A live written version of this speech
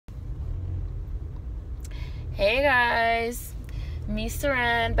Hey guys, me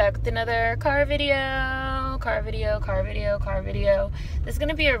Saran back with another car video. This is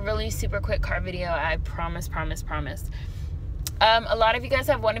gonna be a really super quick car video. I promise. A lot of you guys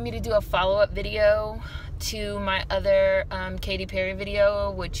have wanted me to do a follow-up video to my other Katy Perry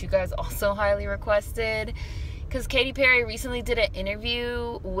video, which you guys also highly requested, because Katy Perry recently did an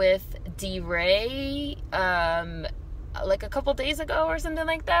interview with DeRay like a couple days ago or something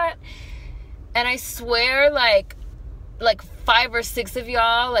like that. And I swear, like 5 or 6 of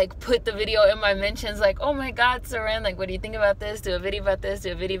y'all, like, put the video in my mentions, like, oh my god, Saran, like, what do you think about this? Do a video about this,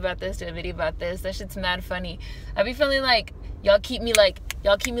 do a video about this, do a video about this. That shit's mad funny. I be feeling like y'all keep me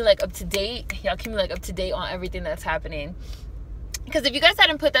up to date. Y'all keep me, like, up to date on everything that's happening. Because if you guys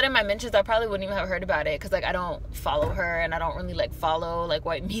hadn't put that in my mentions, I probably wouldn't even have heard about it. Because, like, I don't follow her, and I don't really, like, follow, like,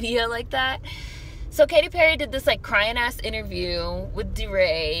 white media like that. So Katy Perry did this, like, crying-ass interview with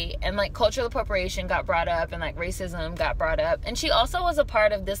DeRay, and, like, cultural appropriation got brought up, and, like, racism got brought up. And she also was a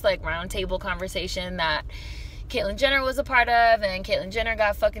part of this, like, roundtable conversation that Caitlyn Jenner was a part of, and Caitlyn Jenner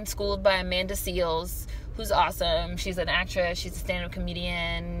got fucking schooled by Amanda Seales, who's awesome. She's an actress. She's a stand-up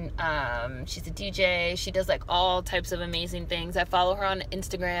comedian. She's a DJ. She does, like, all types of amazing things. I follow her on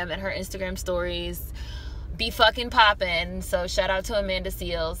Instagram, and her Instagram stories be fucking poppin'. So shout out to Amanda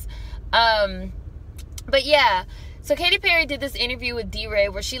Seales. But yeah, so Katy Perry did this interview with DeRay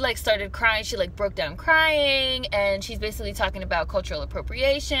where she, like, started crying. She, like, broke down crying, and she's basically talking about cultural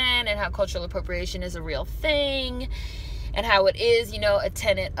appropriation and how cultural appropriation is a real thing and how it is, you know, a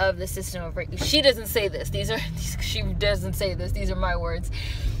tenet of the system of race. She doesn't say this. She doesn't say this. These are my words.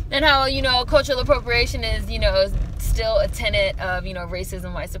 And how, you know, cultural appropriation is, you know, still a tenet of, you know,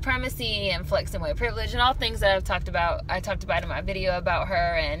 racism, white supremacy, and flexing white privilege, and all things that I talked about in my video about her.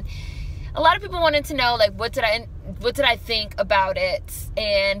 And a lot of people wanted to know, like, what did I think about it,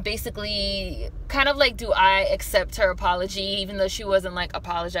 and basically kind of like, do I accept her apology, even though she wasn't, like,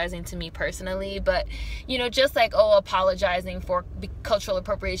 apologizing to me personally, but, you know, just like, oh, apologizing for cultural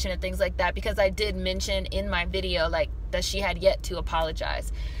appropriation and things like that, because I did mention in my video, like, that she had yet to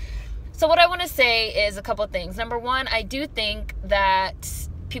apologize. So what I want to say is a couple things. Number one, I do think that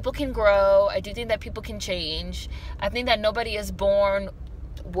people can grow. I do think that people can change. I think that nobody is born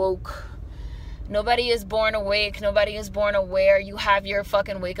woke. Nobody is born awake. Nobody is born aware. You have your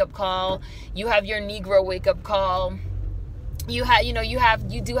fucking wake-up call. You have your Negro wake-up call. You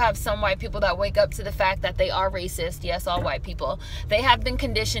do have some white people that wake up to the fact that they are racist. Yes, all white people. They have been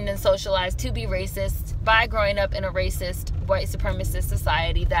conditioned and socialized to be racist by growing up in a racist, white supremacist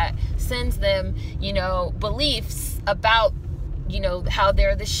society that sends them, you know, beliefs about, you know, how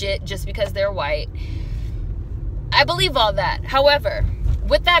they're the shit just because they're white. I believe all that. However,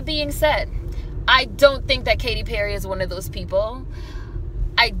 with that being said, I don't think that Katy Perry is one of those people.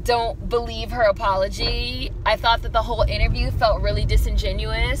 I don't believe her apology. I thought that the whole interview felt really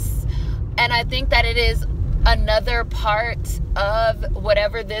disingenuous. And I think that it is another part of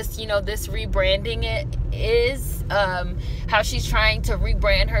whatever this, you know, this rebranding it is. How she's trying to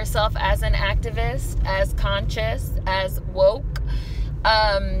rebrand herself as an activist, as conscious, as woke.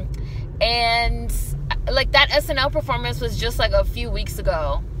 And like, that SNL performance was just like a few weeks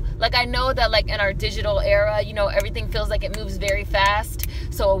ago. Like, I know that, like, in our digital era, you know, everything feels like it moves very fast.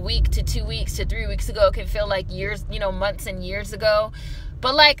 So a week to 2 weeks to 3 weeks ago can feel like years, you know, months and years ago.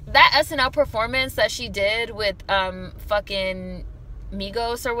 But, like, that SNL performance that she did with fucking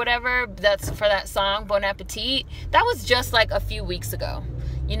Migos or whatever, that's for that song, Bon Appetit, that was just, like, a few weeks ago.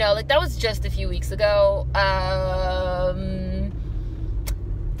 You know, like, that was just a few weeks ago.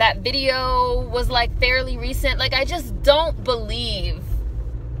 That video was, like, fairly recent. Like, I just don't believe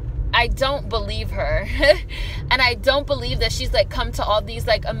her. And I don't believe that she's, like, come to all these,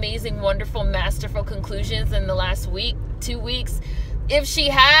 like, amazing, wonderful, masterful conclusions in the last week, 2 weeks. If she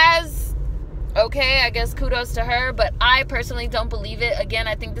has, okay, I guess kudos to her, but I personally don't believe it. Again,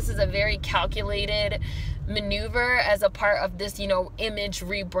 I think this is a very calculated maneuver as a part of this, you know, image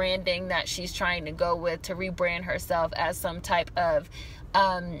rebranding that she's trying to go with, to rebrand herself as some type of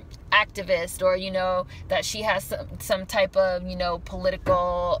activist, or, you know, that she has some type of, you know,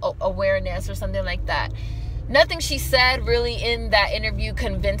 political awareness or something like that. Nothing she said really in that interview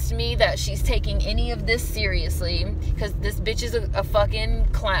convinced me that she's taking any of this seriously, because this bitch is a fucking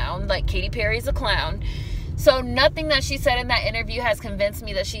clown. Like, Katy Perry's a clown. So nothing that she said in that interview has convinced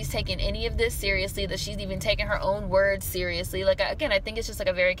me that she's taken any of this seriously, that she's even taken her own words seriously. Like, again, I think it's just like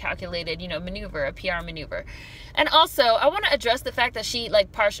a very calculated, you know, maneuver, a PR maneuver. And also, I want to address the fact that she,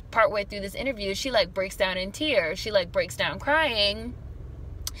 like, partway through this interview, she, like, breaks down in tears. She, like, breaks down crying.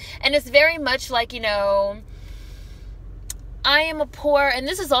 And it's very much like, you know, I am a poor, and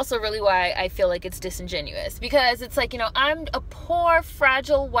this is also really why I feel like it's disingenuous, because it's like, you know, I'm a poor,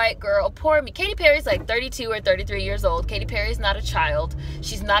 fragile white girl, poor me. Katy Perry's like 32 or 33 years old. Katy Perry's not a child.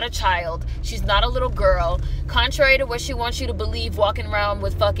 She's not a child. She's not a little girl. Contrary to what she wants you to believe, walking around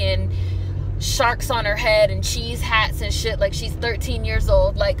with fucking sharks on her head and cheese hats and shit like she's 13 years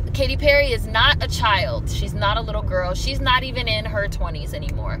old. Like, Katy Perry is not a child. She's not a little girl. She's not even in her 20s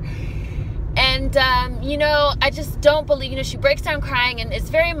anymore. And you know, I just don't believe, you know, she breaks down crying, and it's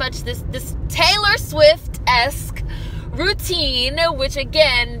very much this Taylor Swift-esque routine, which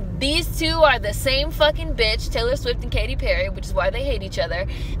again, these two are the same fucking bitch, Taylor Swift and Katy Perry, which is why they hate each other.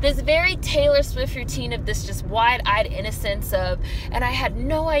 This very Taylor Swift routine of this just wide-eyed innocence of, and I had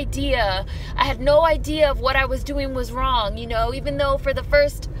no idea of what I was doing was wrong, you know, even though for the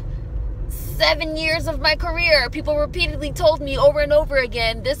first 7 years of my career, people repeatedly told me over and over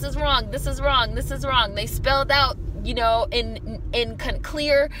again, this is wrong, this is wrong, this is wrong. They spelled out, you know, in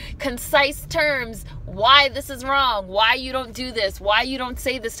clear, concise terms, why this is wrong, why you don't do this, why you don't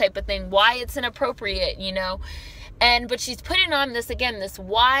say this type of thing, why it's inappropriate, you know. But she's putting on this, again, this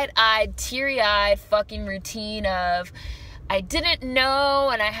wide-eyed, teary-eyed fucking routine of, I didn't know,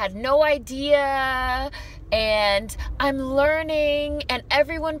 and I had no idea, and I'm learning, and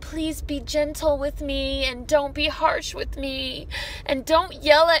everyone please be gentle with me, and don't be harsh with me, and don't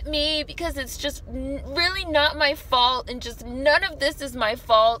yell at me, because it's just really not my fault, and just none of this is my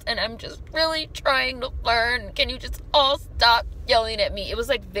fault, and I'm just really trying to learn. Can you just all stop yelling at me? It was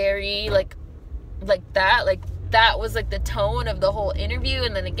like very like that was like the tone of the whole interview.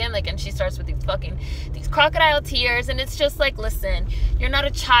 And then again, like, and she starts with these crocodile tears, and it's just like, listen, you're not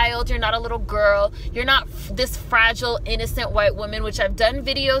a child, you're not a little girl, you're not this fragile, innocent white woman, which I've done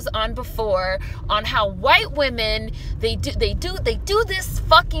videos on before, on how white women, they do this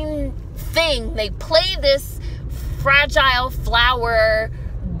fucking thing, they play this fragile flower,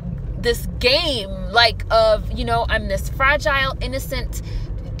 this game, like, of, you know, I'm this fragile, innocent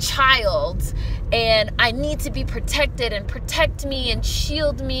child, and I need to be protected, and protect me and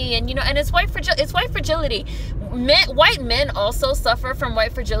shield me, and, you know, and it's white fragility. White men also suffer from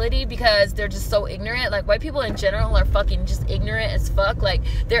white fragility because they're just so ignorant. Like, white people in general are fucking just ignorant as fuck. Like,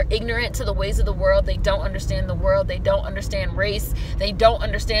 they're ignorant to the ways of the world. They don't understand the world. They don't understand race. They don't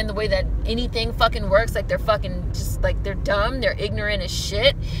understand the way that anything fucking works. Like, they're fucking just, like, they're dumb. They're ignorant as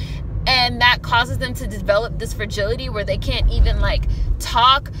shit. And that causes them to develop this fragility where they can't even, like,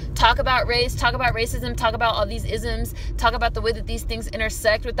 talk about race, talk about racism, talk about all these isms, talk about the way that these things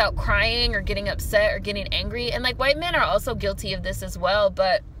intersect without crying or getting upset or getting angry. And, like, white men are also guilty of this as well.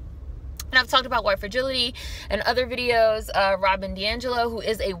 But, and I've talked about white fragility in other videos. Robin DiAngelo, who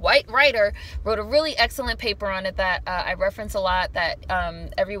is a white writer, wrote a really excellent paper on it that I reference a lot, that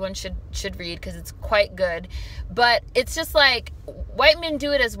everyone should read because it's quite good. But it's just like, white men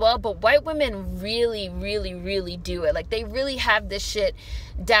do it as well, but white women really, really, really do it. Like, they really have this shit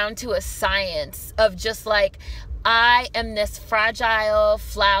down to a science of just like, I am this fragile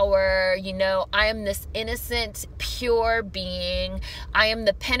flower, you know, I am this innocent, pure being. I am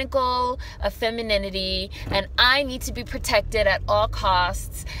the pinnacle of femininity, and I need to be protected at all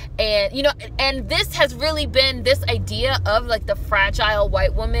costs. And, you know, and this has really been this idea of, like, the fragile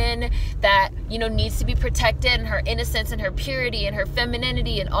white woman that, you know, needs to be protected, and her innocence and her purity and her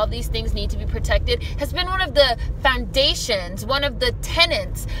femininity and all these things need to be protected, has been one of the foundations, one of the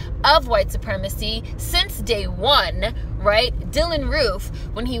tenets of white supremacy since day one, right? Dylan Roof,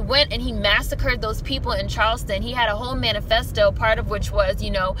 when he went and he massacred those people in Charleston, he had a whole manifesto, part of which was,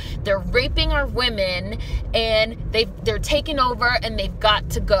 you know, they're raping our women, and they're taking over, and they've got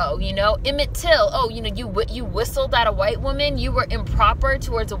to go, you know? Emmett Till, oh, you know, you whistled at a white woman, you were improper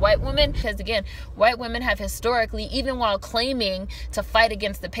towards a white woman, because again, white women have historically, even while claiming to fight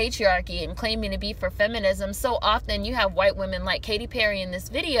against the patriarchy and claiming to be for feminism, so often you have white women like Katy Perry in this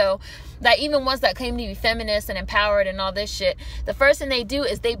video, that even ones that claim to be feminist and empowered and all this shit, the first thing they do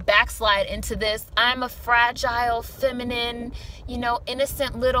is they backslide into this, I'm a fragile, feminine, you know,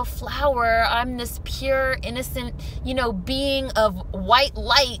 innocent little flower, I'm this pure, innocent, you know, being of white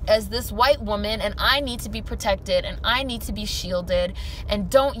light as this white woman, and I need to be protected, and I need to be shielded, and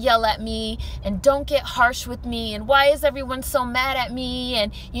don't yell at me, and don't get harsh with me, and why is everyone so mad at me?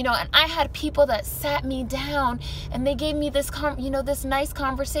 And, you know, and I had people that sat me down, and they gave me this, you know, this nice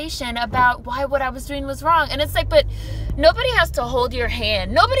conversation about why what I was doing was wrong. And it's like, but nobody has to hold your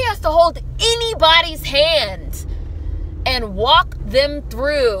hand. Nobody has to hold anybody's hand and walk them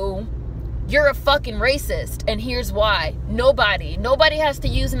through you're a fucking racist, and here's why. Nobody has to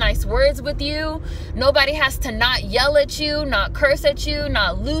use nice words with you. Nobody has to not yell at you, not curse at you,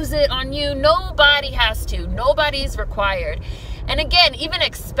 not lose it on you. Nobody has to. Nobody's required. And again,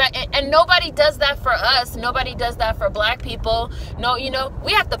 and nobody does that for us. Nobody does that for black people. No, you know,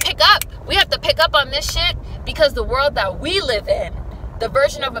 we have to pick up. We have to pick up on this shit, because the world that we live in, the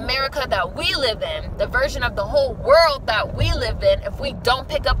version of America that we live in, the version of the whole world that we live in, if we don't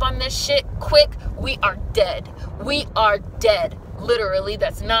pick up on this shit quick, we are dead. We are dead. Literally,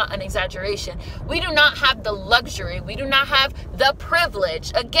 that's not an exaggeration. We do not have the luxury. We do not have the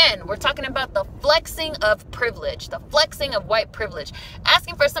privilege. Again, we're talking about the flexing of privilege, the flexing of white privilege.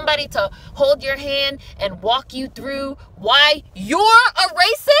 Asking for somebody to hold your hand and walk you through why you're a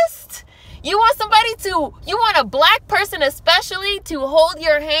racist? You want a black person especially to hold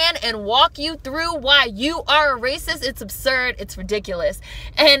your hand and walk you through why you are a racist? It's absurd. It's ridiculous.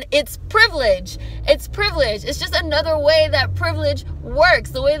 And it's privilege. It's privilege. It's just another way that privilege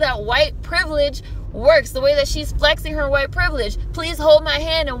works. The way that white privilege works. The way that she's flexing her white privilege. Please hold my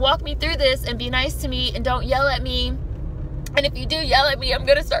hand and walk me through this and be nice to me and don't yell at me. And if you do yell at me, I'm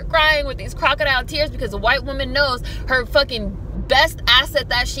going to start crying with these crocodile tears, because a white woman knows her fucking best asset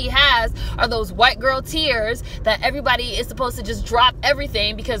that she has are those white girl tears, that everybody is supposed to just drop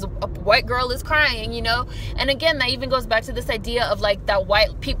everything because a white girl is crying, you know. And again, that even goes back to this idea of like that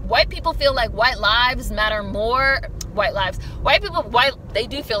white people feel like white lives matter more. They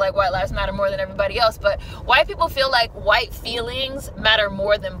do feel like white lives matter more than everybody else, but white people feel like white feelings matter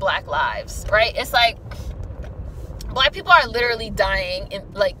more than black lives, right? It's like black people are literally dying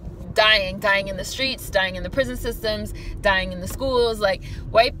in the streets, dying in the prison systems, dying in the schools,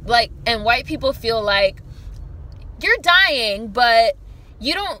 and white people feel like you're dying, but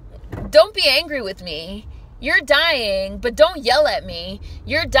don't be angry with me. You're dying, but don't yell at me.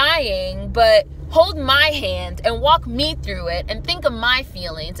 You're dying, but hold my hand and walk me through it and think of my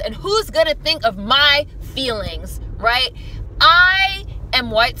feelings. And who's gonna think of my feelings, right? I am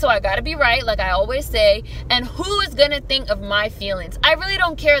white, so I gotta be right, like I always say. And who is gonna think of my feelings? I really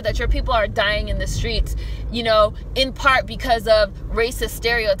don't care that your people are dying in the streets, you know, in part because of racist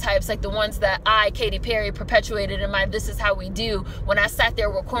stereotypes like the ones that Katy Perry, perpetuated in my This Is How We Do when I sat there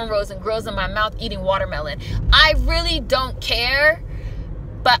with cornrows and grills in my mouth eating watermelon. I really don't care.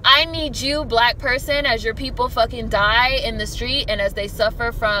 But I need you, black person, as your people fucking die in the street and as they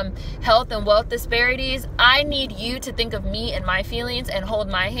suffer from health and wealth disparities, I need you to think of me and my feelings and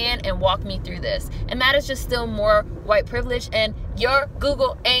hold my hand and walk me through this. And that is just still more white privilege. And your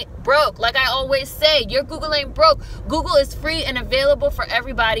Google ain't broke. Like I always say, your Google ain't broke. Google is free and available for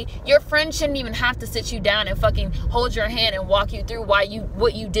everybody. Your friend shouldn't even have to sit you down and fucking hold your hand and walk you through why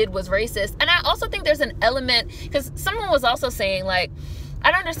what you did was racist. And I also think there's an element, because someone was also saying like, I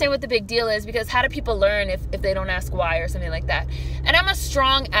don't understand what the big deal is, because how do people learn if they don't ask why or something like that? And I'm a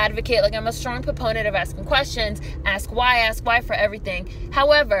strong advocate, like I'm a strong proponent of asking questions, ask why for everything.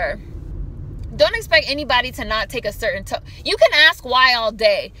 However, don't expect anybody to not take a certain tone. You can ask why all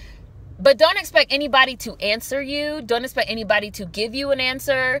day, but don't expect anybody to answer you. Don't expect anybody to give you an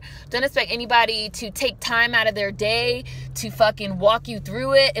answer. Don't expect anybody to take time out of their day to fucking walk you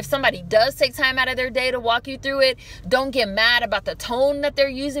through it. If somebody does take time out of their day to walk you through it, don't get mad about the tone that they're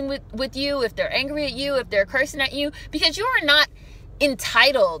using with you, if they're angry at you, if they're cursing at you, because you are not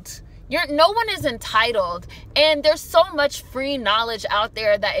entitled. No one is entitled, and there's so much free knowledge out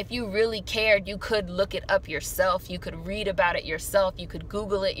there that if you really cared, you could look it up yourself. You could read about it yourself. You could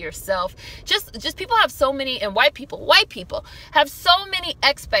Google it yourself. Just people have so many, and white people have so many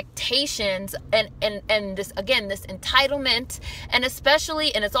expectations and this, again, this entitlement, and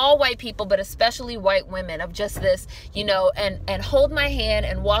especially, and it's all white people, but especially white women, of just this, you know, and hold my hand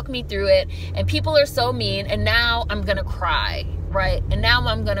and walk me through it. And people are so mean, and now I'm gonna cry. Right? And now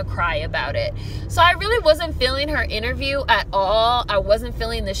I'm gonna cry about it. So I really wasn't feeling her interview at all. I wasn't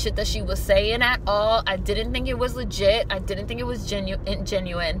feeling the shit that she was saying at all. I didn't think it was legit. I didn't think it was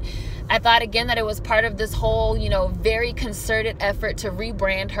genuine. I thought, again, that it was part of this whole, you know, very concerted effort to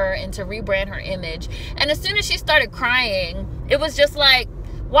rebrand her and to rebrand her image. And as soon as she started crying, it was just like,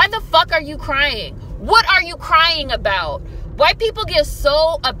 why the fuck are you crying? What are you crying about? White people get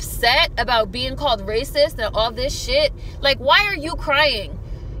so upset about being called racist and all this shit. Like, why are you crying?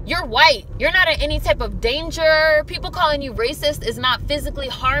 You're white. You're not in any type of danger. People calling you racist is not physically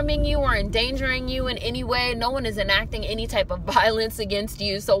harming you or endangering you in any way. No one is enacting any type of violence against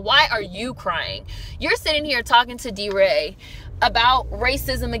you. So why are you crying? You're sitting here talking to DeRay about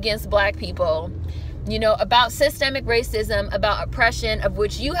racism against black people, you know, about systemic racism, about oppression, of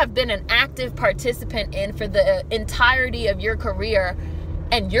which you have been an active participant in for the entirety of your career.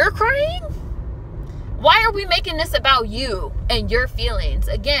 and you're crying? Why are we making this about you and your feelings?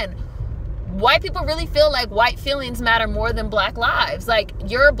 Again, white people really feel like white feelings matter more than black lives. Like,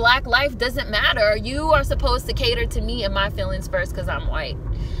 your black life doesn't matter. You are supposed to cater to me and my feelings first because I'm white.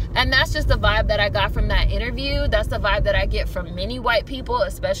 And that's just the vibe that I got from that interview. That's the vibe that I get from many white people,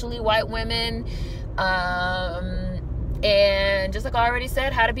 especially white women. And just like I already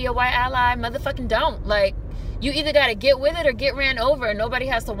said, how to be a white ally, motherfucking don't. Like, you either got to get with it or get ran over, and nobody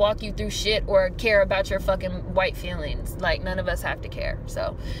has to walk you through shit or care about your fucking white feelings. Like, none of us have to care.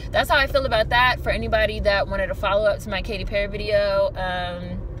 So that's how I feel about that. For anybody that wanted to follow up to my Katy Perry video,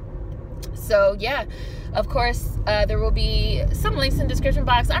 so yeah, of course, there will be some links in the description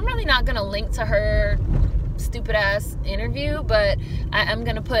box. I'm really not gonna link to her stupid ass interview, but I'm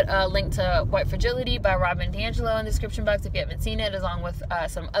gonna put a link to White Fragility by Robin DiAngelo in the description box if you haven't seen it, along with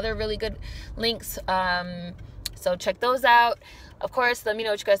some other really good links. So check those out. Of course, let me know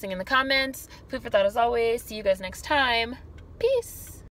what you guys think in the comments. Food for thought as always. See you guys next time. Peace.